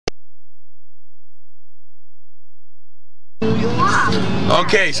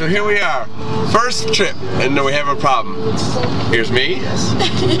Okay, so here we are. First trip, and we have a problem. Here's me.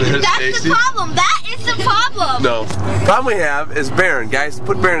 There's That's Stacy. the problem. That is the problem. No. Problem we have is Baron. Guys,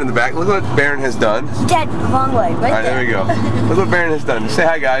 put Baron in the back. Look what Baron has done. Dead, wrong way. Right Alright, there we go. Look what Baron has done. Say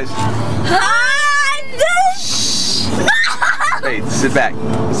hi, guys. Hey, sit back.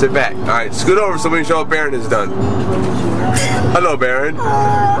 Sit back. Alright, scoot over so we can show what Baron has done. Hello, Baron.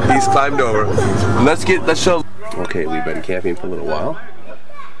 He's climbed over. Let's show. Okay, we've been camping for a little while.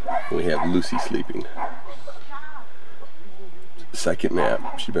 We have Lucy sleeping. Second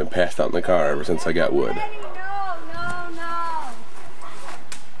nap. She's been passed out in the car ever since I got wood.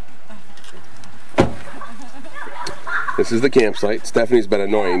 This is the campsite. Stephanie's been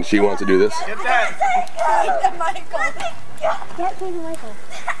annoying. She wants to do this. Get that.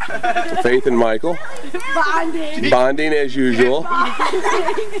 Faith and Michael. Bonding. Bonding as usual.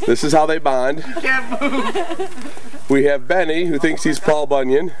 This is how they bond. You can't move. We have Benny, who thinks he's Paul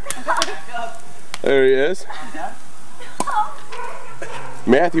Bunyan. There he is.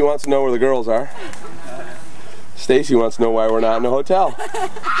 Matthew wants to know where the girls are. Stacy wants to know why we're not in a hotel.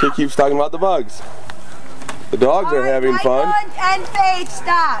 She keeps talking about the bugs. The dogs are having fun. And Faith,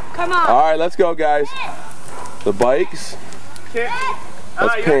 stop. Come on. All right, let's go, guys. The bikes.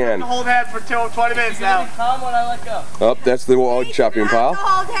 Let's pan. You hold hands for 20 minutes now. Calm when I let go. Oh, that's the old chopping pile.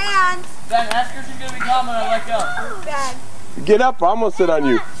 Hold hands. Ben, ask her if she's gonna be calm when I let go. Ben. Get up, I'm gonna sit on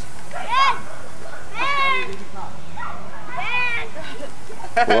you.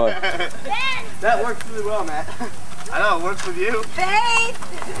 What? That works really well, Matt. I know, it works with you. Faith.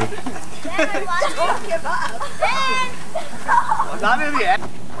 Don't give up. Not in the end.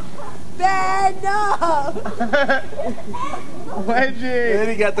 Ben, no. Wedgie. And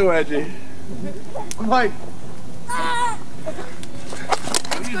he got the wedgie. Mike.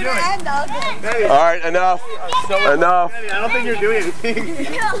 What are you doing? Benny. All right, enough. Enough. Benny, I don't think you're doing anything.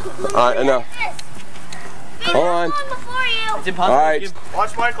 All right, enough. Hold on. It's impossible. All right.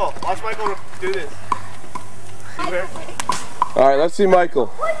 Watch Michael. Watch Michael do this. See where? All right, let's see Michael.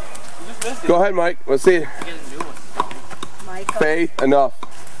 Go ahead, Mike. Let's see. Michael. Faith, enough.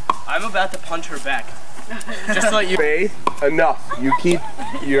 I'm about to punch her back. Just so you. Faith, enough. You keep.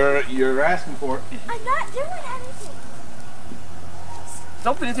 You're asking for it. I'm not doing anything.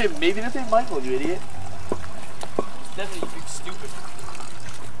 Don't videotape. Maybe videotape Michael, you idiot. Definitely, you big stupid.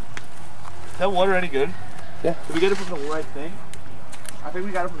 Is that water any good? Yeah. Did we get it from the right thing? I think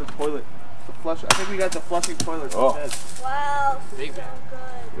we got it from the toilet. The flush. I think we got the flushing toilet. Oh. Wow. Big man.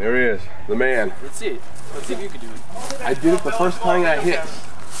 There he is, the man. Let's see it. Let's see if you can do it. I did it the first time I hit.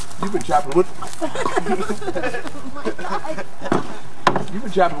 You've been chopping wood. You've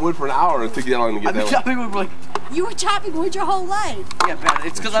been chopping wood for an hour. It took you that long to get I've been that chopping wood for like. You were chopping wood your whole life. Yeah, man.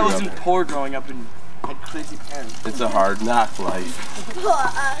 It's because I was in poor growing up and had crazy parents. It's a hard knock life.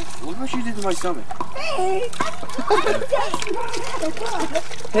 Look what she did to my stomach. Hey.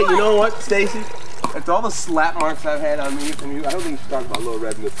 Hey, you know what, Stacy? After all the slap marks I've had on me from you, I don't think you should talk about Little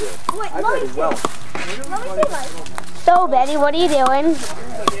Red in this bed. Wait, I've had well. So, Betty, what are you doing?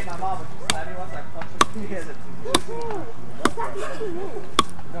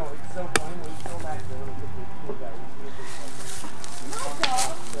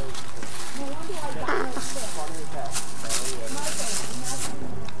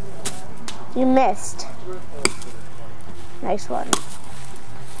 You missed. Nice one.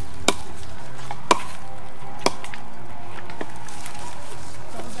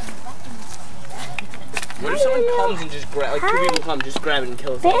 What if someone comes and just grab, like 2 people come, just grab it and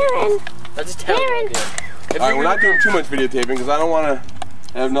kill it? Baron. That's a terrible idea. Alright, we're not doing too much videotaping because I don't want to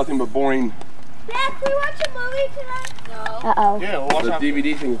have nothing but boring. Dad, can we watch a movie tonight? No. Uh-oh. Yeah, we'll watch The on.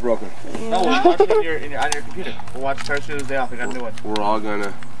 DVD thing's broken. No, we'll watch it on your computer. We'll watch Thursday's Day Off. We got a new one. We're all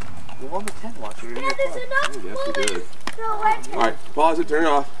gonna. We're on the 10 watch. Yeah, there's enough Yes, we movies. did. So let's Alright, pause it, turn it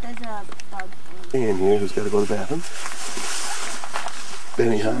off. There's a bug. And here, who's got to go to the bathroom?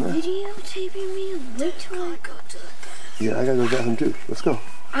 Benny, huh? Videotaping me? Wait till I go to the bathroom. Yeah, I gotta go to the bathroom too. Let's go.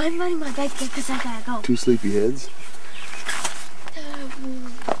 I'm running my bike because I gotta go. Two sleepy heads.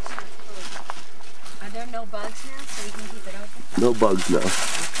 Are there no bugs now, so we can keep it open? No bugs now.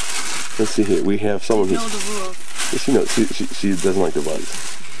 Let's see here. We have someone who's. Know the rules. She knows. She doesn't like the bugs.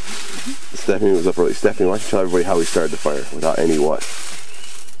 Stephanie was up early. Stephanie, why don't you tell everybody how we started the fire without any what?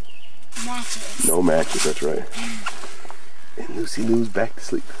 Matches. No matches. That's right. And Lucy Lou's back to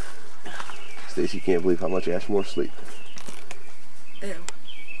sleep. Stacy can't believe how much Ashmore sleep. Ew.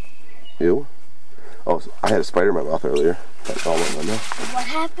 Ew? Oh, so I had a spider in my mouth earlier. That's all my mouth. What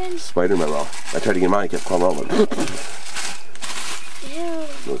happened? Spider in my mouth. I tried to get mine. He kept crawling around. Ew.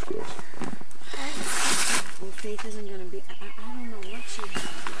 That was gross. Well, Faith isn't gonna be. I don't know what she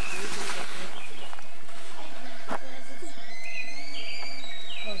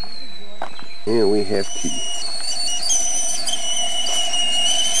And we have tea.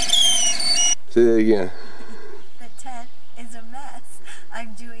 Say that again. The tent is a mess.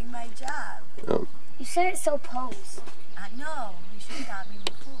 I'm doing my job. Oh. You said it so posed. I know. You should have got me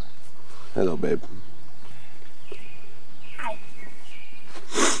before. Hello, babe. Hi.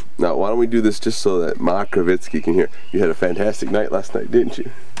 Now, why don't we do this just so that Ma Kravitsky can hear? You had a fantastic night last night, didn't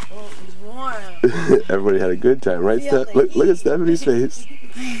you? Oh, it was warm. Everybody had a good time, right, Steph? Look at Stephanie's face.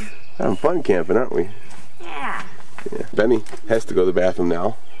 Having fun camping, aren't we? Yeah. Yeah. Benny has to go to the bathroom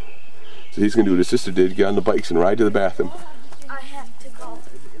now. So he's going to do what his sister did, get on the bikes and ride to the bathroom. I have to go.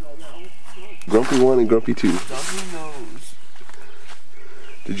 Grumpy 1 and Grumpy 2. Stuffy nose.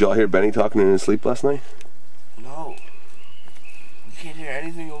 Did y'all hear Benny talking in his sleep last night? No. You can't hear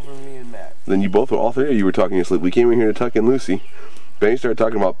anything over me and Matt. Then you both were, all three of you were talking in your sleep. We came in here to tuck in Lucy. Benny started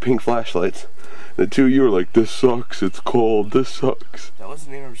talking about pink flashlights. The two of you were like, this sucks, it's cold, this sucks. That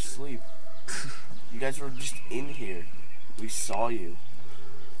wasn't in our sleep. You guys were just in here. We saw you.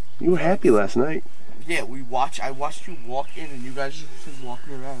 You were happy last night. Yeah, I watched you walk in and you guys just been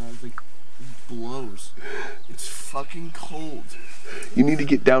walking around. I was like, it blows. It's fucking cold. You need to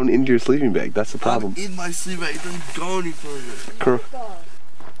get down into your sleeping bag. That's the problem. I'm in my sleep bag. It doesn't go any further.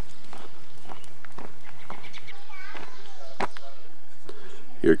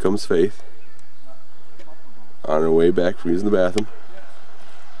 Here comes Faith. On her way back from using the bathroom.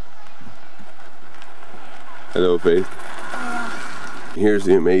 Hello, Faith. Here's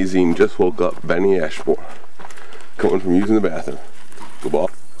the amazing, just woke up Benny Ashmore. Coming from using the bathroom. Good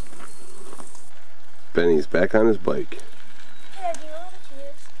ball. Benny's back on his bike. Hey, do you want to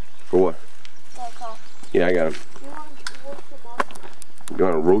choose? For what? Alcohol. Yeah, I got him. You want to roast the marshmallow? You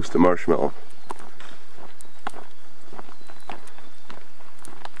want to roast the marshmallow?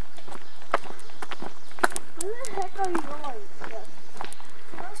 Where the heck are you going?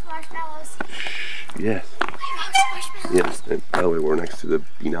 Roast marshmallows. Yes. Yes, and by the way, we're next to the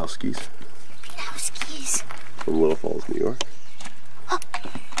Beanowskis Skis. from Little Falls, New York.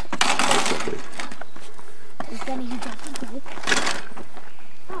 Is Benny who jumped into it?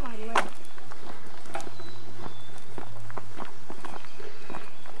 Oh my lord.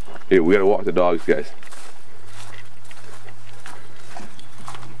 Hey, we gotta walk the dogs, guys.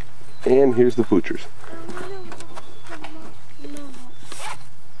 And here's the poochers.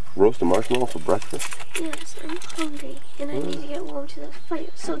 Roast a marshmallow for breakfast? Yes, I'm hungry and I need to get warm to the fire.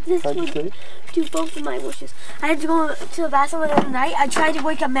 So this would do both of my wishes. I had to go to the bathroom the other night. I tried to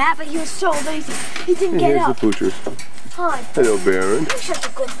wake up Matt, but he was so lazy. He didn't get Here's up. the poochers. Hi. Hello, Baron. You're such a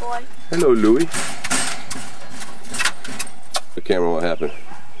good boy. Hello, Louie. The camera, what happened?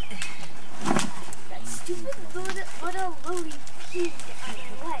 That stupid little Louie peed on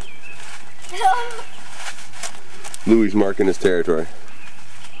my leg. Louie's marking his territory.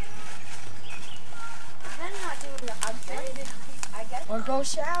 Or go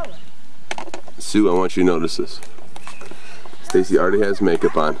shower. Sue, I want you to notice this. Stacy already has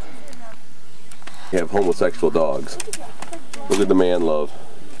makeup on. You have homosexual dogs. Look at the man love.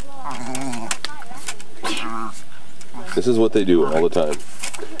 This is what they do all the time.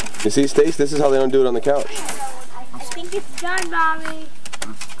 You see, Stace, this is how they don't do it on the couch. I think it's done, Mommy.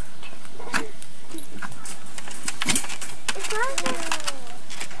 It's done.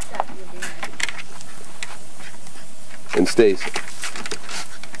 And Stace,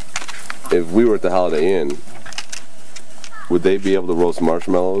 if we were at the Holiday Inn, would they be able to roast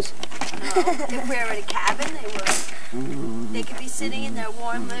marshmallows? If we were at a cabin, they would. They could be sitting in their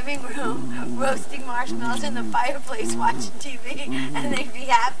warm living room, roasting marshmallows in the fireplace, watching TV, and they'd be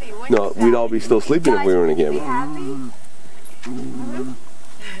happy, wouldn't No, we'd all be still sleeping if we were in a Be cabin.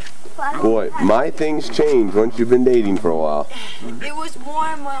 happy? Boy, my things change once you've been dating for a while. It was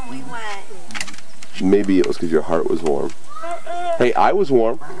warm when we went. Maybe it was because your heart was warm. Hey, I was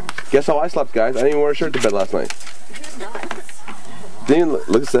warm. Guess how I slept, guys? I didn't even wear a shirt to bed last night. Didn't even,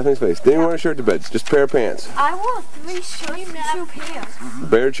 look at Stephanie's face. Didn't even wear a shirt to bed. Just a pair of pants. I wore 3 shirts and 2 pants.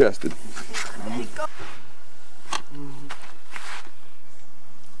 Bare chested.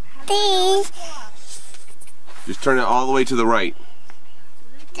 Just turn it all the way to the right.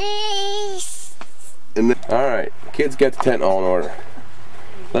 And then, all right, kids get the tent all in order.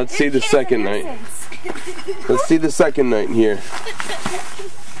 Let's see the second night. Let's see the second night in here.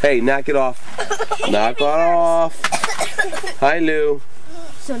 Hey, knock it off. Knock it off. Hi, Lou.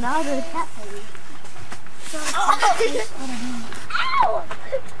 So now they're cat fighting.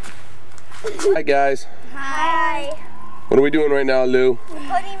 Hi, guys. Hi. What are we doing right now, Lou?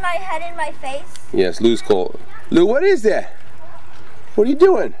 Putting my head in my face. Yes, Lou's cold. Lou, what is that? What are you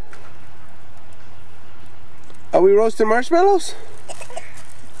doing? Are we roasting marshmallows?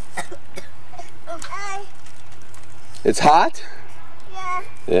 It's hot? Yeah.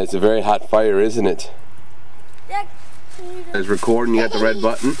 Yeah, it's a very hot fire, isn't it? Yeah. It's recording, you got the red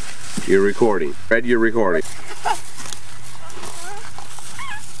button. You're recording. Red, you're recording.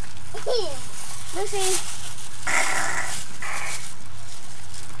 Lucy.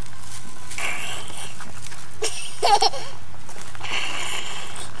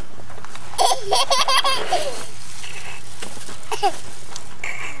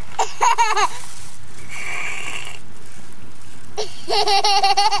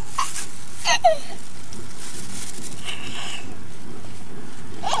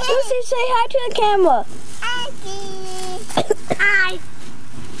 Lucy, say hi to the camera. Hi.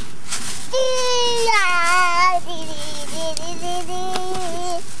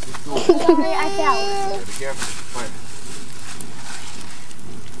 Sorry, I fell. Be careful. Fine.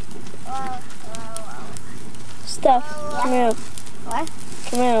 Steph, come here. What?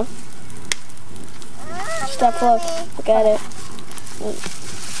 Come here. Steph, look at it.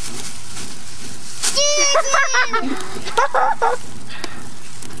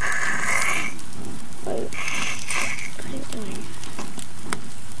 What are you doing?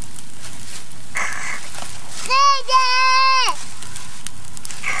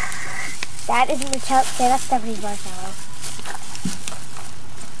 That isn't the choke. Say that's Stephanie's marshmallow.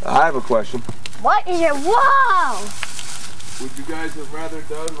 I have a question. What is it? Whoa! Would you guys have rather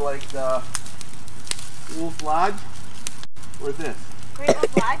done like the Wolf Lodge or this? Great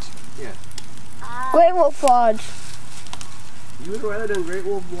Wolf Lodge? Yes. Great Wolf Lodge. You would have rather done Great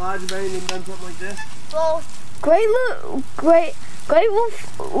Wolf Lodge than done something like this? Both. Great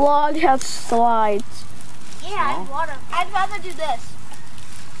Wolf Lodge has slides. Yeah, I'd rather do this.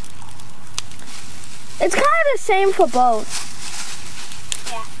 It's kind of the same for both.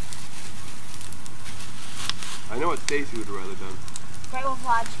 Yeah. I know what Stacy would have rather done. Great Wolf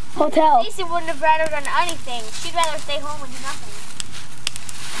Lodge. Hotel. Stacey wouldn't have rather done anything. She'd rather stay home and do nothing.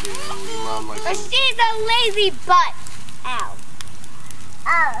 Yeah, your mom like. But she's a lazy butt. Ow.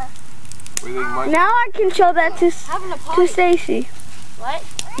 What do you think, Mike? Now I can show that Having a to party. Stacy. What?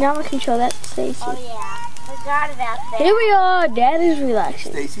 Now I can show that to Stacy. Oh yeah. Forgot about that. Here we are. Dad is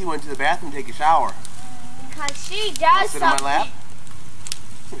relaxing. Stacy went to the bathroom to take a shower. Because she Wanna does sit on something. my lap?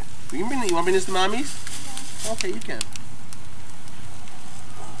 You want to bring this to Mommy's? Okay, you can.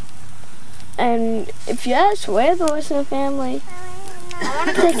 And if you ask where the rest of the family, I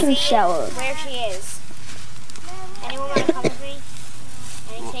want to taking see shower. where she is. Anyone want to come with me?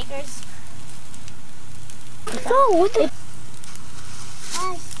 Any takers? Oh, what the?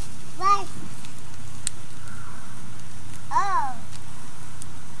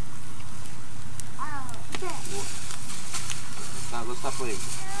 Let's stop playing.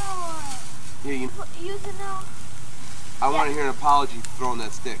 Yeah, Use it now. I want to hear an apology for throwing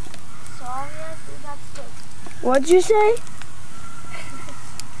that stick. Sorry, I threw that stick. What'd you say?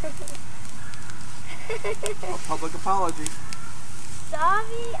 A public apology.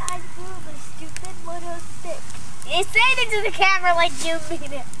 Sorry, I threw the stupid little stick. You say it into the camera like you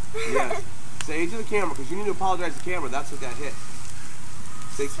mean it. Yes. Say it to the camera because you need to apologize to the camera. That's what got hit.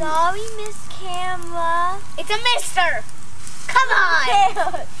 Say Sorry, Miss Camera. It's a mister. Come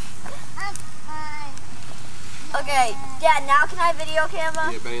on. Okay, Dad, now can I video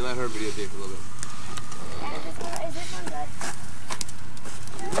camera? Yeah, Benny, let her videotape for a little bit. Is this one good?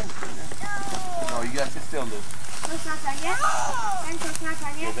 No, you gotta sit still, Lou. So it's not done yet? Then so it's not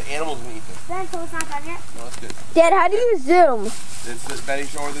done Yeah, yet? the animal's gonna eat this. Then so it's not done yet? No, that's good. Dad, how do you zoom? It's Benny,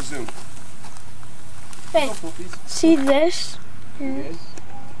 show her the zoom. Hey. Go, poopies. See this? Yes.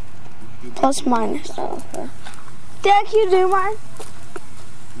 Plus minus. Oh, okay. Dad, can you do mine?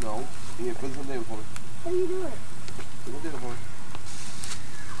 No. Yeah, put something there for me. What are you doing? Put something there for me.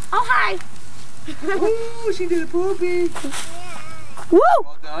 Oh, hi. Ooh, she did a poopy. Woo!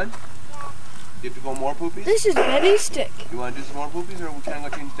 All done? You have to go more poopies? This is Betty's stick. You want to do some more poopies or can I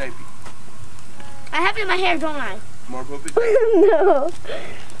go change diaper? I have it in my hair, don't I? More poopies? No.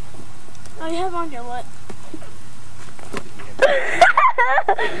 Oh, you have on your what?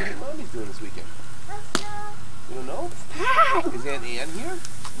 What is Mommy's doing this weekend? You don't know? Is Aunt Ann here?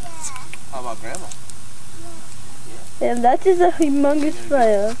 How about Grandma? And that is a humongous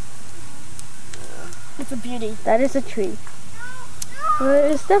fire. It's a beauty. That is a tree.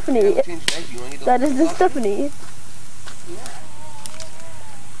 That is Stephanie. Change diaper. You want to get That is the Stephanie.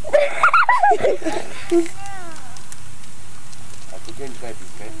 I have to change diapers,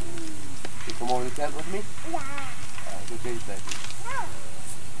 okay? You come over to the tent with me? Yeah. Alright, go change diapers.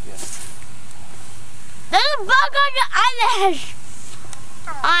 Yeah. There's a bug on your eyelash.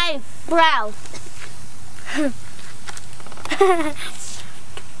 Eyebrow.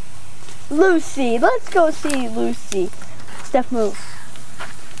 Lucy. Let's go see Lucy. Steph, move.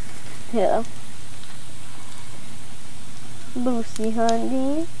 Here. Lucy,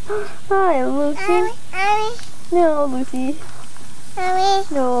 honey. Hi, Lucy. No, Lucy.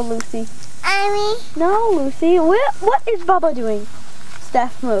 No, Lucy. No, Lucy. What is Baba doing?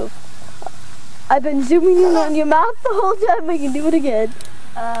 Steph, move. I've been zooming in on your mouth the whole time. I can do it again.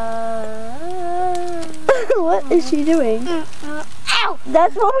 What is she doing? Ow!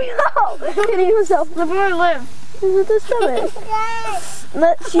 That's what we know. Hitting herself in the lip. With the stomach.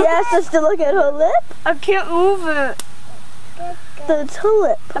 She asked us to look at her lip. I can't move it. That's her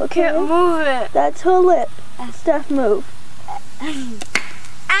lip. Okay? I can't move it. That's her lip. Steph, move.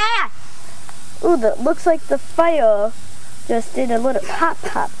 Ah! Ooh, that looks like the fire just did a little pop.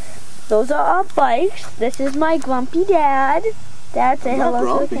 Those are our bikes. This is my grumpy dad. Dad, say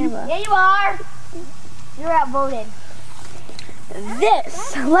hello to the camera. There you are. You're outvoted.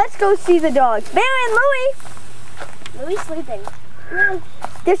 Let's go see the dogs. Baron, Louie. Louie's sleeping.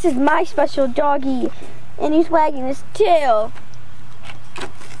 This is my special doggy, and he's wagging his tail.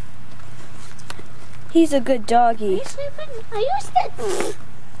 He's a good doggy. Are you sleeping? Are you sleeping?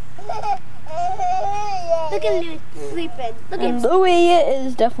 Look at Louie sleeping. Look And at Louie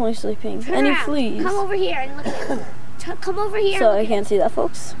is definitely sleeping, and he flees. Come over here and look at him. Come over here. So I can't see that,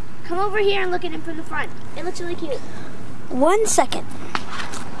 folks. Come over here and look at him from the front. It looks really cute. 1 second.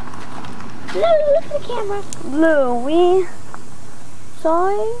 Louie, look at the camera. Louie.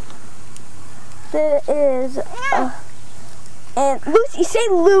 Sorry. There is. And Lucy, say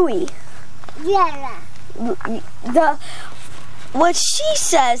Louie. Yeah. What she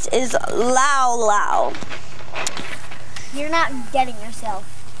says is loud. You're not getting yourself.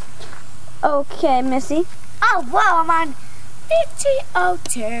 Okay, Missy. Oh, wow, I'm on video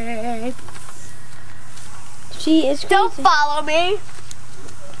tape. She is crazy. Don't follow me.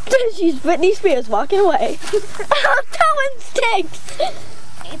 She's Britney Spears walking away. That one stinks.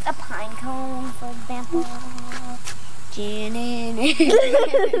 It's a pine cone, for example.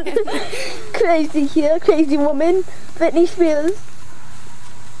 Crazy here, crazy woman. Britney Spears.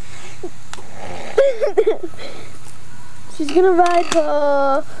 She's gonna ride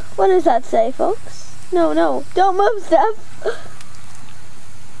her. What does that say, folks? No, don't move, Steph.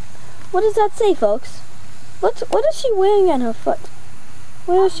 What does that say, folks? What is she wearing on her foot?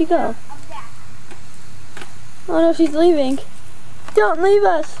 Where does she go? Oh no, she's leaving. Don't leave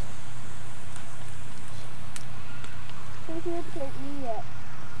us.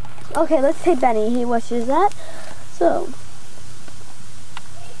 Okay, let's take Benny. He wishes that. So.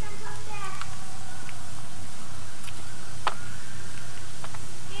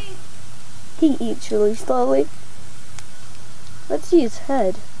 He eats really slowly. Let's see his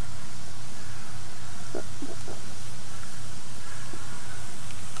head.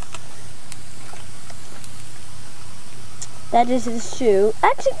 That is his shoe.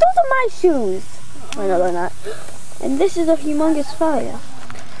 Actually, those are my shoes. Oh, no, they're not. And this is a humongous fire.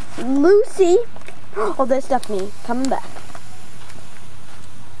 Lucy. Oh, there's Stephanie coming back.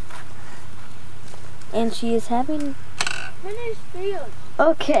 And she is having...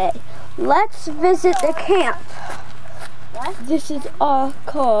 Okay, let's visit the camp. What? This is our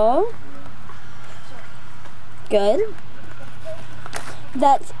car. Good.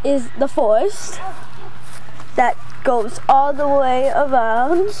 That is the forest. That goes all the way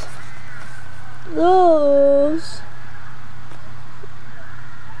around. Those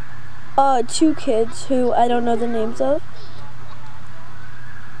are 2 kids who I don't know the names of.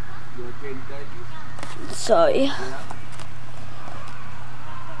 Sorry.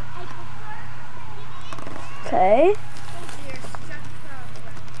 Okay.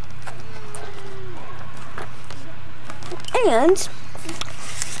 And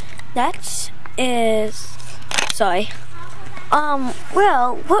that is, sorry.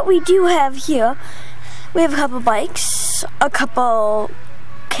 Well, what we do have here, we have a couple bikes, a couple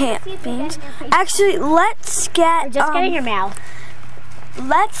campings. Actually, let's get, Just get in your mouth.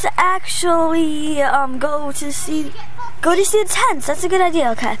 let's actually go to see the tents. That's a good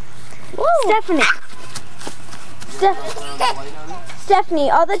idea. Okay. Woo. Stephanie,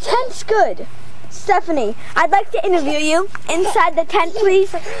 are the tents good? Stephanie, I'd like to interview you inside the tent,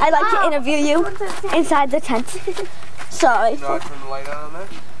 please. I'd like to interview you inside the tent. Sorry. No, I turn the light on there.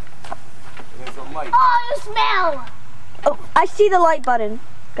 There's a light. Oh, you smell! Oh, I see the light button.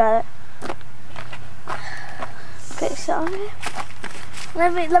 Got it. Okay, sorry.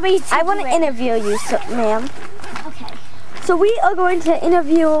 Let me I want to interview you, ma'am. Okay. So we are going to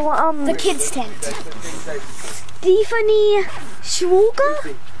interview The kids' tent. Stephanie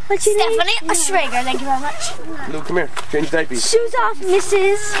Schrager. What's your name? Stephanie Schrager, thank you very much. Luke, come here. Change diapers. Shoes off,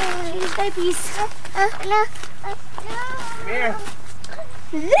 Mrs. Change diapers. Come here.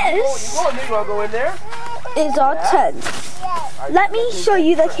 This You want to go in there? is our tent. Let me show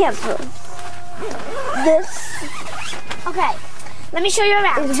you the camper. This Okay, let me show you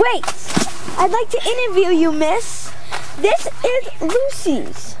around. is, wait, I'd like to interview you, miss. This is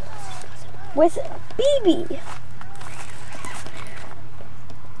Lucy's with BB.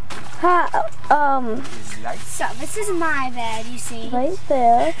 So this is my bed, you see. Right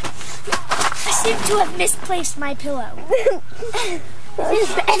there. I seem to have misplaced my pillow. This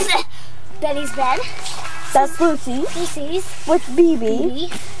is Betty's bed. That's Lucy Lucy's. with BB. Baby.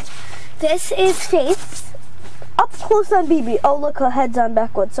 This is Faith. Up close on BB. Oh, look, her head's on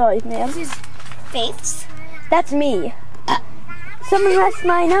backwards. Sorry, ma'am. This is Faith's. That's me. Someone messed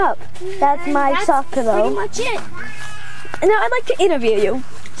mine up. That's my sock Pretty pillow. much it. And now I'd like to interview you.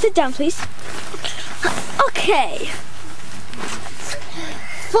 Sit down, please. Okay.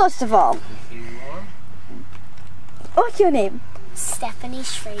 First of all, what's your name? Stephanie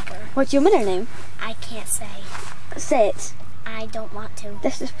Schrager. What's your middle name? I can't say. Say it. I don't want to.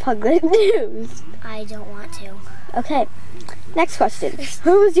 This is public news. I don't want to. Okay. Next question.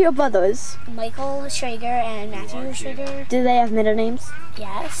 Who is your brothers? Michael Schrager and Matthew Schrager. Do they have middle names?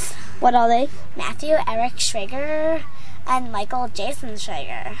 Yes. What are they? Matthew Eric Schrager and Michael Jason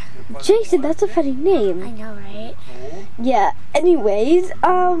Schrager. Jason, that's a funny I name. know, right? Yeah. Anyways,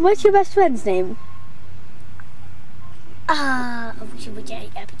 what's your best friend's name?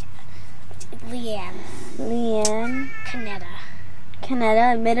 Leanne Leanne. Canetta.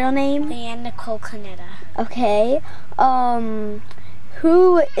 Canetta, middle name? Leanne Nicole Canetta. Okay.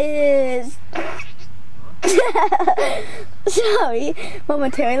 Who is... Sorry,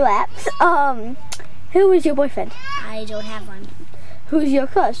 momentary lapse. Who is your boyfriend? I don't have one. Who's your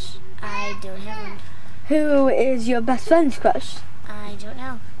crush? I don't have one. Who is your best friend's crush? I don't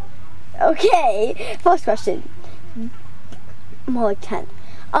know. Okay, first question. More like 10.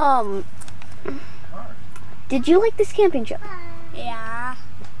 Did you like this camping trip? Yeah.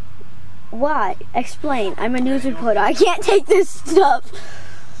 Why? Explain. I'm a news reporter. I can't take this stuff.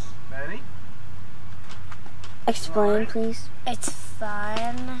 Benny? Explain, please. It's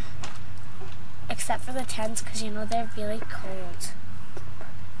fun. Except for the tents, because you know they're really cold.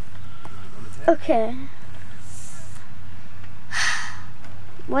 Okay.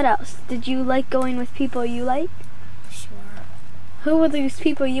 What else? Did you like going with people you like? Sure. Who were these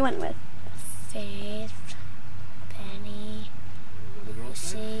people you went with? Faith, Benny,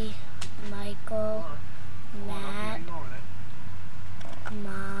 Lucy, Michael, Matt,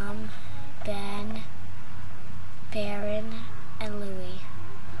 Mom, Ben, Baron, and Louie.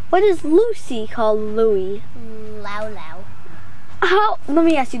 What is Lucy called Louie? Lau Lau. Let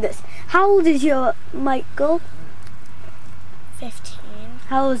me ask you this. How old is your Michael? 15,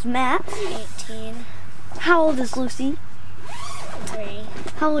 How old is Matt? 18, How old is Lucy? 3,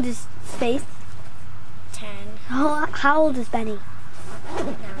 How old is Faith? 10, How old is Benny?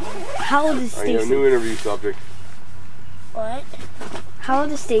 9. How old is I need a Stacy? new interview subject. What? How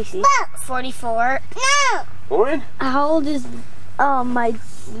old is Stacy? 44. Owen? How old is my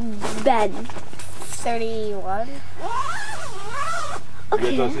Ben? 31. You guys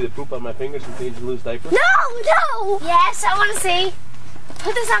Okay. want to see the poop on my fingers from changing loose diapers? No! Yes, I want to see.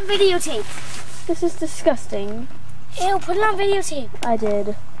 Put this on videotape. This is disgusting. Ew, put it on videotape. I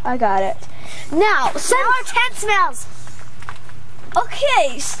did. I got it. Now, Now our tent smells.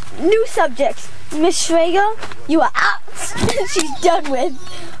 okay, new subject. Miss Schrager, you are out. She's done with.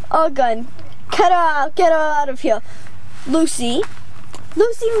 Oh, gun. Cut her out. Get her out of here. Lucy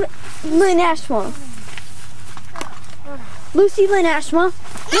Lynn Ashmore. Lucy Lynn Ashmore.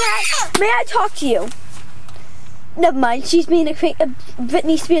 May I talk to you? Never mind. She's being a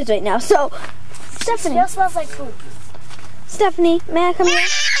Britney Spears right now. So, Stephanie. Still smells like poop. Stephanie, may I come here?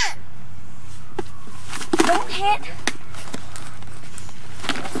 Don't hit.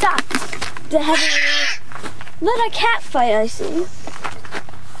 Stop. Let a cat fight, I see.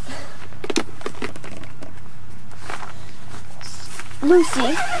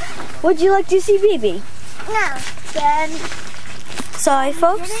 Lucy, would you like to see BB? No. Then Sorry,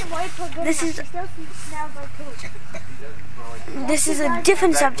 folks. didn't wipe her good This enough. is- She still smells like poop. This is a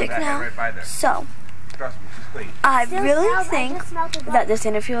different subject now. So, Trust me, she's clean. I Still really smells- I think just smelled the that this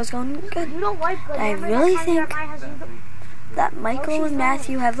interview is going good. You don't wipe good. I Remember really that time you were think at my house, you- that Michael and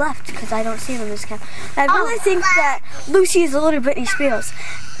Matthew have left because I don't see them this camp. I really think that Lucy is a little Britney Spears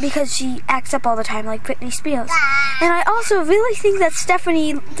because she acts up all the time like Britney Spears. And I also really think that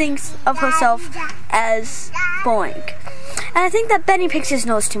Stephanie thinks of herself as boring. And I think that Benny picks his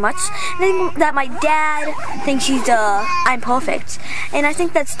nose too much. I think that my dad thinks I'm perfect. And I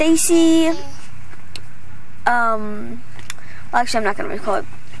think that Stacy, actually I'm not gonna record.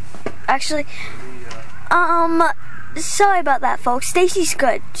 Actually, sorry about that, folks. Stacy's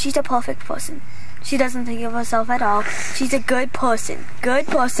good. She's a perfect person. She doesn't think of herself at all. She's a good person. Good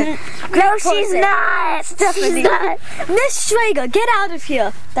person. No, she's not. Definitely not. Miss Schrager, get out of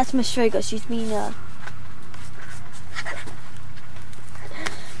here. That's Miss Schrager. She's mean.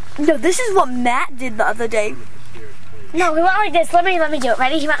 No, this is what Matt did the other day. No, he went like this. Let me do it.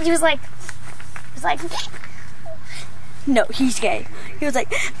 Ready? He was like. No, he's gay. He was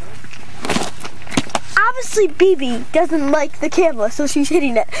like. Obviously, BB doesn't like the camera, so she's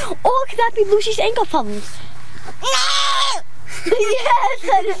hitting it. Or could that be Lucy's anger problems? Yes,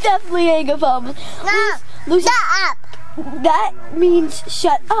 that is definitely anger problems. No, Lucy, shut up. that means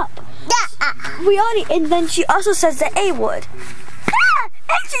shut up. Shut up. We already, and then she also says the A word. Ah,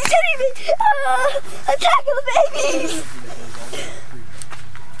 and she's hitting me. Attack of the babies.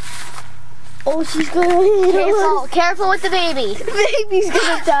 Oh, she's gonna hit us. Careful with the baby. The baby's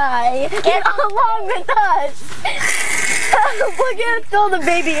gonna die. Get along with us. We're gonna throw the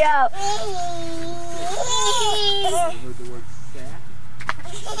baby out.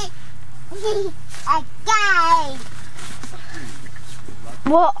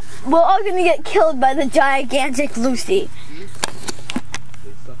 We're all gonna get killed by the gigantic Lucy.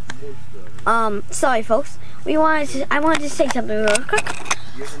 Sorry folks. I wanted to say something real quick.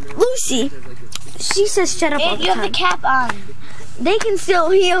 Lucy, she says shut up all the time. You have the cap on. They can still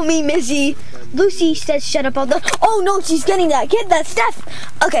hear me, Missy. Lucy says shut up all the... Oh no, she's getting that. Get that, Steph.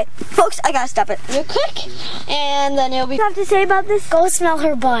 Okay, folks, I gotta stop it real quick. And then it'll be... What do you have to say about this? Go smell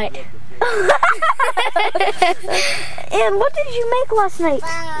her butt. And what did you make last night?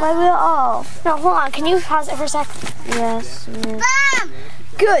 While we were all... No, hold on. Can you pause it for a sec? Yes.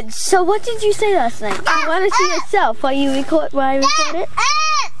 Good. So what did you say last night? You want to see yourself while I record it?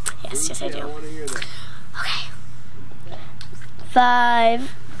 Yes, I do. Okay.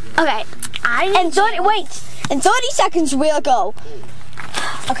 5. Okay. And 30. Wait. And 30 seconds we'll go.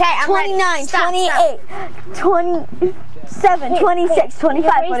 Okay. I'm 29, stop, 28, 27, 26,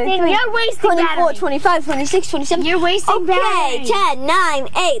 25, 23, you're wasting 24, battery. 25, 26, 27. You're wasting battery. Okay. 10, 9,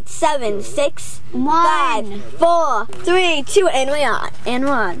 8, 7, 6, 5, 4, 3, 2, and we're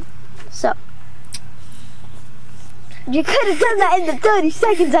on. So. You could have done that in the 30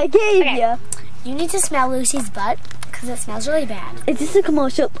 seconds I gave you. You need to smell Lucy's butt because it smells really bad. Is this a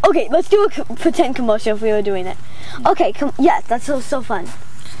commercial? Okay, let's do a pretend commercial if we were doing it. Okay, yes, that's so fun.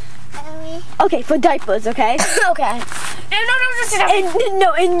 Okay, for diapers, okay? Okay.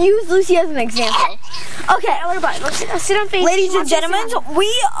 No. And use Lucy as an example. Okay, Let's sit on face. ladies and gentlemen,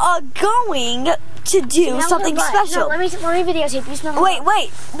 we are going to do something special. No, let me videotape. You smell. Wait.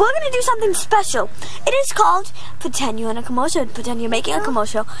 We're gonna do something special. It is called pretend you're in a commercial. Pretend you're making a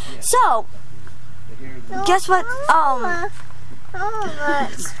commercial. So, guess what?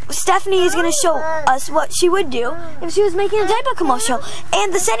 Stephanie is gonna show us what she would do if she was making a diaper commercial.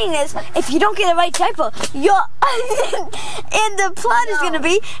 And the setting is, if you don't get a right diaper, you're. And the plot is gonna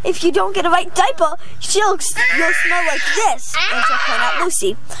be, if you don't get a right diaper, you'll smell like this. And she'll point out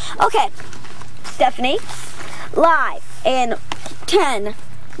Lucy. Okay. Stephanie, live in 10,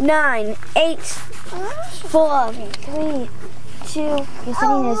 9, 8, 4, 3, 2. Your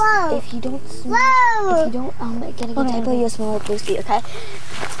setting is if you don't get a diaper, you'll smell like Lucy. Okay.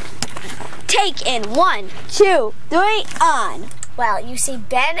 Take in 1, 2, 3, on. Well, you see,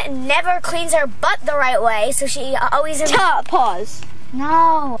 Ben never cleans her butt the right way, so she always. Pause.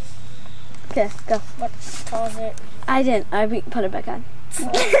 No. Okay, go. What? Pause it. I didn't. I put it back on.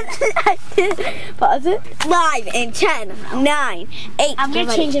 I did. Pause it. Live in 10, 9, 8, I'm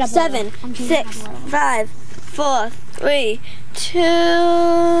gonna change it up 7, 6, 5, 4, 3, 2,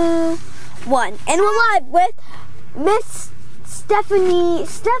 1. And we're live with Miss Stefan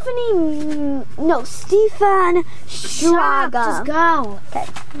Schrager. Just go. Okay.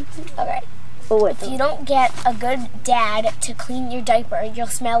 Okay. If you don't get a good dad to clean your diaper, you'll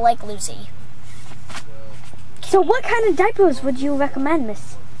smell like Lucy. So what kind of diapers would you recommend,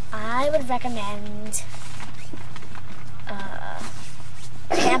 Miss? I would recommend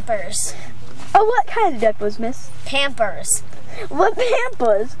Pampers. Oh, what kind of diapers, Miss? Pampers. What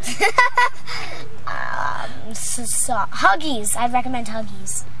Pampers? Huggies. I'd recommend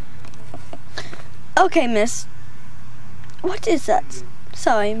Huggies. Okay, Miss. What is that?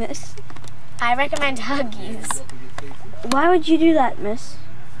 Sorry, Miss. I recommend Huggies. Why would you do that, Miss?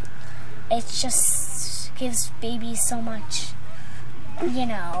 It just gives babies so much,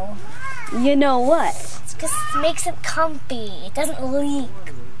 You know what? It's because it makes it comfy. It doesn't leak.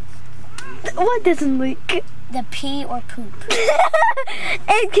 What doesn't leak? The pee or poop.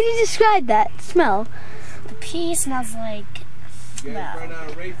 And can you describe that smell? The pee smells like... We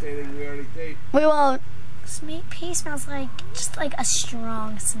won't. Pee smells like just like a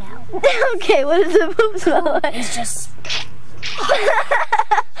strong smell. Okay, what does the poop smell like? It's just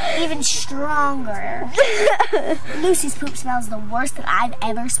even stronger. Lucy's poop smells the worst that I've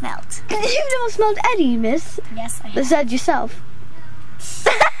ever smelled. You've never smelled any, miss. Yes, I have. Besides yourself.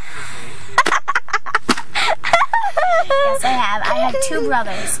 Yes, I have. I have 2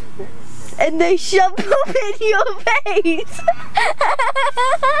 brothers. And they shove poop in your face.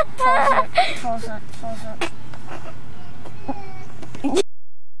 Full